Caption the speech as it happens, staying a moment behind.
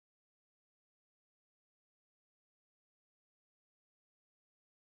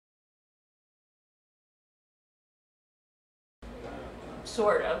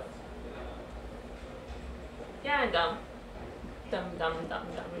Sort of. Yeah, dumb. Dumb, dumb, dumb,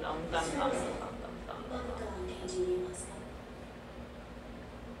 dumb, dumb, dumb, dumb, dumb, dumb, dumb, dumb.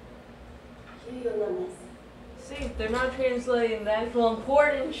 See, they're not translating the actual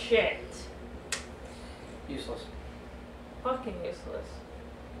important shit. Useless. Fucking useless.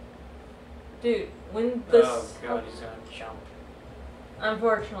 Dude, when this... Oh god, he's gonna jump.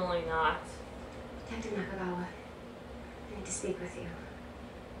 Unfortunately not. Detective Nakagawa, I need to speak with you.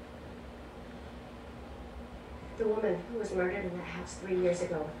 The woman who was murdered in that house 3 years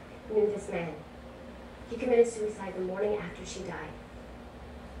ago knew this man. He committed suicide the morning after she died.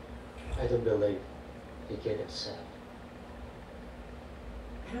 I don't believe he killed himself.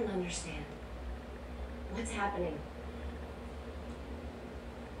 I don't understand. What's happening?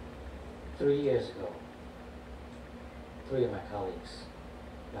 3 years ago, 3 of my colleagues,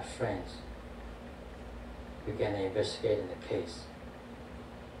 my friends, began investigating the case.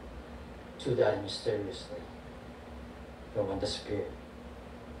 2 died mysteriously, but 1 disappeared.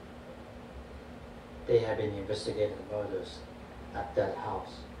 They have been investigating the murders at that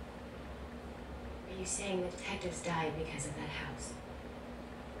house. Are you saying the detectives died because of that house?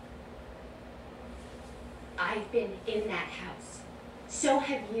 I've been in that house. So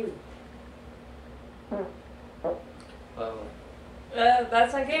have you. Oh.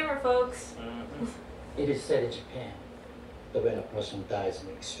 That's our gamer, folks. Mm-hmm. It is said in Japan that when a person dies in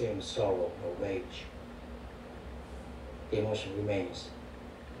extreme sorrow or rage, the emotion remains,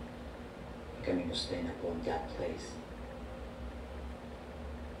 becoming a stain upon that place.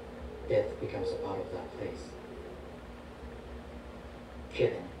 Death becomes a part of that place,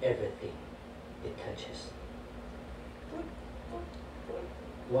 killing everything it touches.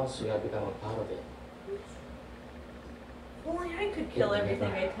 Once you have become a part of it, Only I could kill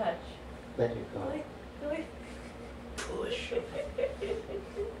everything I touch. let you go. Really? Push. So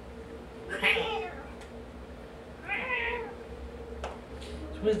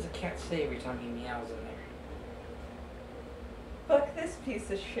what does the cat say every time he meows in there? Fuck this piece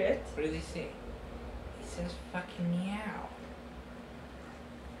of shit. What does he say? He says fucking meow.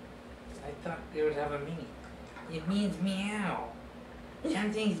 I thought it would have a meaning. It means meow.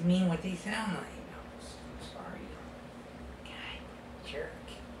 Some things mean what they sound like. I'm sorry. God, jerk.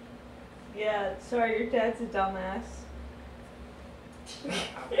 Yeah, sorry, your dad's a dumbass. You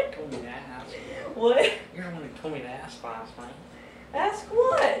told me to ask. What? You're the one who told me to ask last night. Ask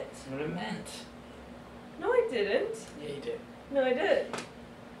what? That's what it meant. No, I didn't. Yeah, you did. No, I did.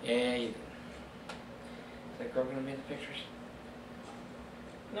 Yeah, you did. Is that girl gonna be in the pictures?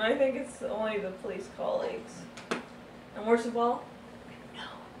 No, I think it's only the police colleagues. And worst of all, no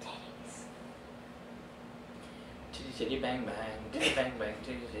titties. Titty titty bang bang, titty bang bang,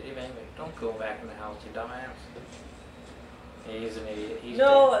 titty titty bang bang. Don't go back in the house, you dumbass. Yeah, he's an idiot. He's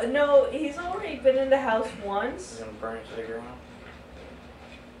dead. No, he's already been in the house He's once. gonna burn it to the ground.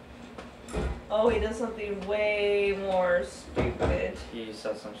 Oh, he does something way more stupid. He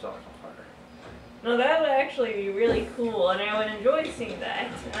sets himself on fire. No, that would actually be really cool, and I would enjoy seeing that.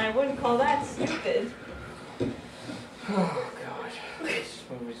 And I wouldn't call that stupid. Oh god. This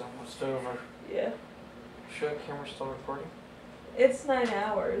movie's almost over. Yeah. Should the camera still recording? It's 9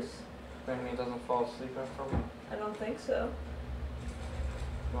 hours. Then he doesn't fall asleep after a while. I don't think so.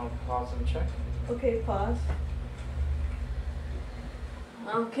 You wanna pause and check? Okay, pause.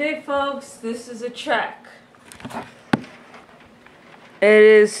 Okay, folks, this is a check. It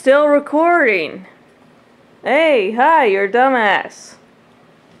is still recording. Hey, hi, you're a dumbass.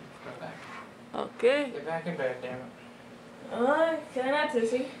 Go back. Okay. Get back in bed, damn it. Can I not,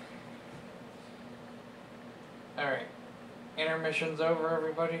 Tissy? Alright. Intermission's over,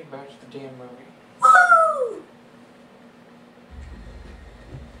 everybody. Back to the damn movie. Woo!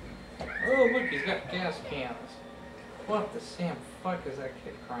 Oh, look, he's got gas cans. What the Sam fuck is that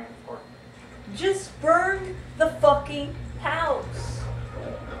kid crying for? Just burn the fucking house.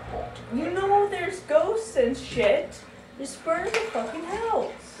 You know there's ghosts and shit. Just burn the fucking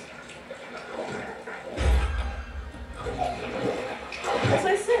house. As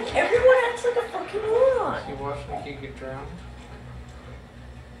I said, everyone acts like a fucking moron. You watching the kid get drowned?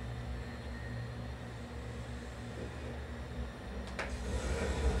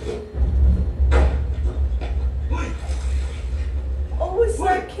 Oh, it's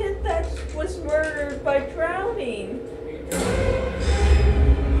that kid that was murdered by drowning. You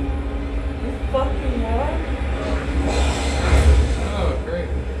fucking moron. Oh, great.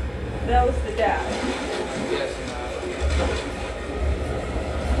 That was the dad. Yes,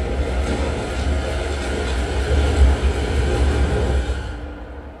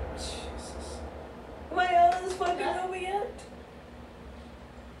 Jesus. Am I out of this fucking movie yet?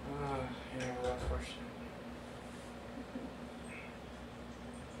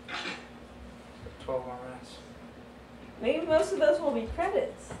 12 more minutes. Maybe most of those will be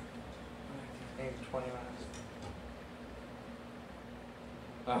credits. Maybe 20 minutes.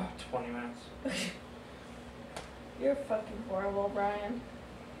 Oh, 20 minutes. You're fucking horrible, Brian.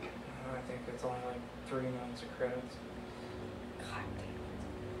 I think it's only like 3 minutes of credits. God damn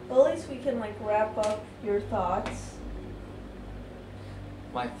it. Well, at least we can like wrap up your thoughts.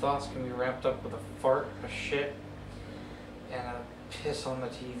 My thoughts can be wrapped up with a fart, a shit, and a piss on the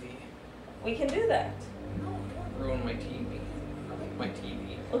TV. We can do that. No, don't ruin my TV. I like my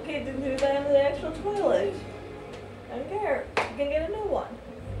TV. Okay, then do that in the actual toilet. I don't care. You can get a new one.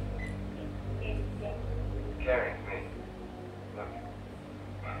 Carrie, it's me. Look,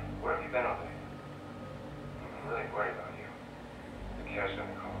 where have you been all day? I'm really worried about you. The care's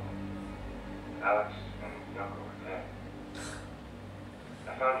gonna call. Alex and Yoko were dead.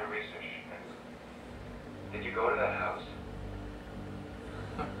 I found your research. And did you go to that house?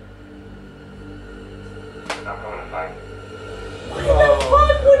 I'm going to find you. Why the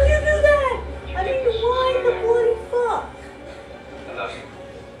fuck would you do that? I mean, why the bloody fuck? I love you.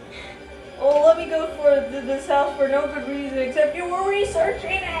 Oh, let me go for this house for no good reason except you were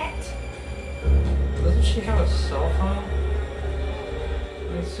researching it. Doesn't she have a cell phone?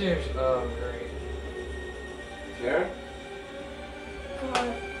 Let me see if oh, great. Karen?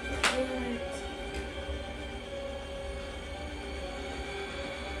 God damn it.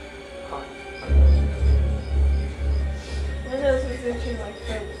 My nose was itching like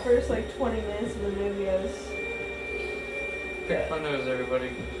for the first like 20 minutes of the movie. I was... Pick my nose, everybody.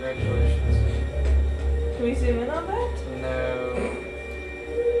 Congratulations. Can we zoom in on that? No.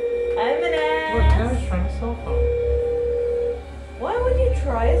 I'm an Look, now ass. he's trying a cell phone. Why would you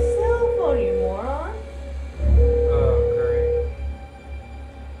try a cell phone, you moron? Oh, great.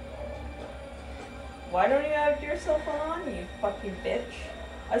 Why don't you have your cell phone on, you fucking bitch?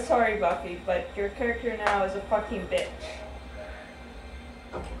 I'm sorry, Buffy, but your character now is a fucking bitch.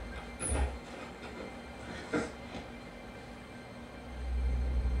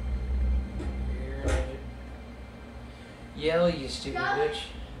 Yell, you stupid bitch.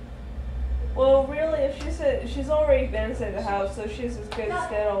 Well, really, if she said she's already been inside the house, so she's as good as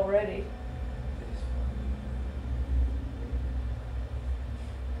dead already.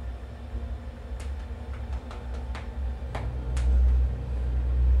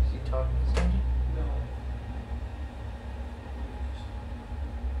 Is he talking to somebody?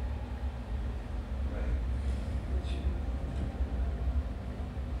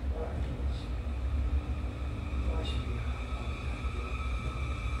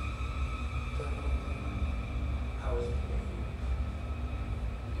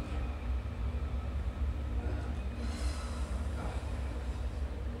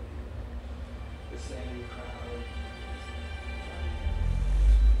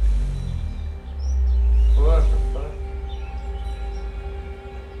 What the fuck?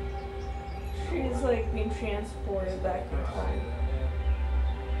 She's like being transported back in I see time.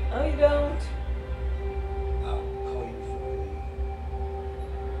 that, Oh, you don't? I'll call you before we leave.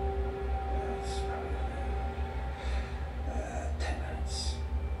 It's probably 10 minutes.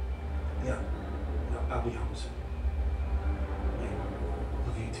 Yeah, no, I'll be home soon. Yeah,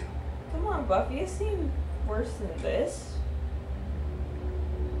 love you too. Come on, Buffy, you seem worse than this.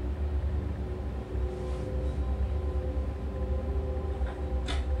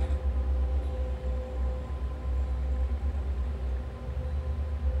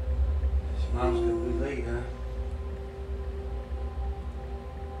 Mom's gonna be late, huh?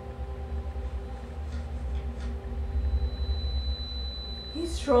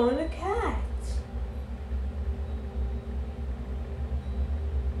 He's throwing a cat.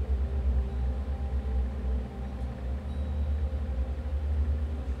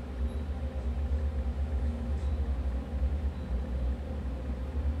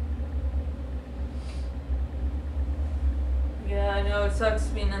 Yeah, I know it sucks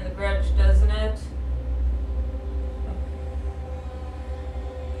being in the Grudge, doesn't it?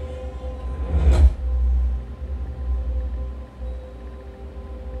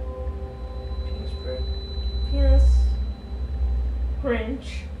 Penis bread. Penis.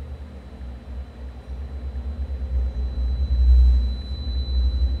 Grinch.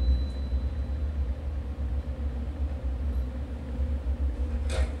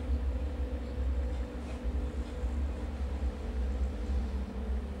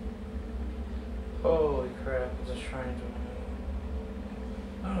 Holy crap, it's a shrine to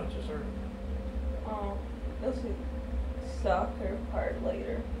oh, it's just her. Oh, you'll see soccer part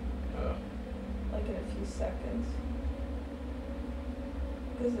later. Oh. Like in a few seconds.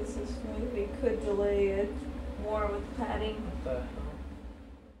 Because this movie could delay it more with padding. What the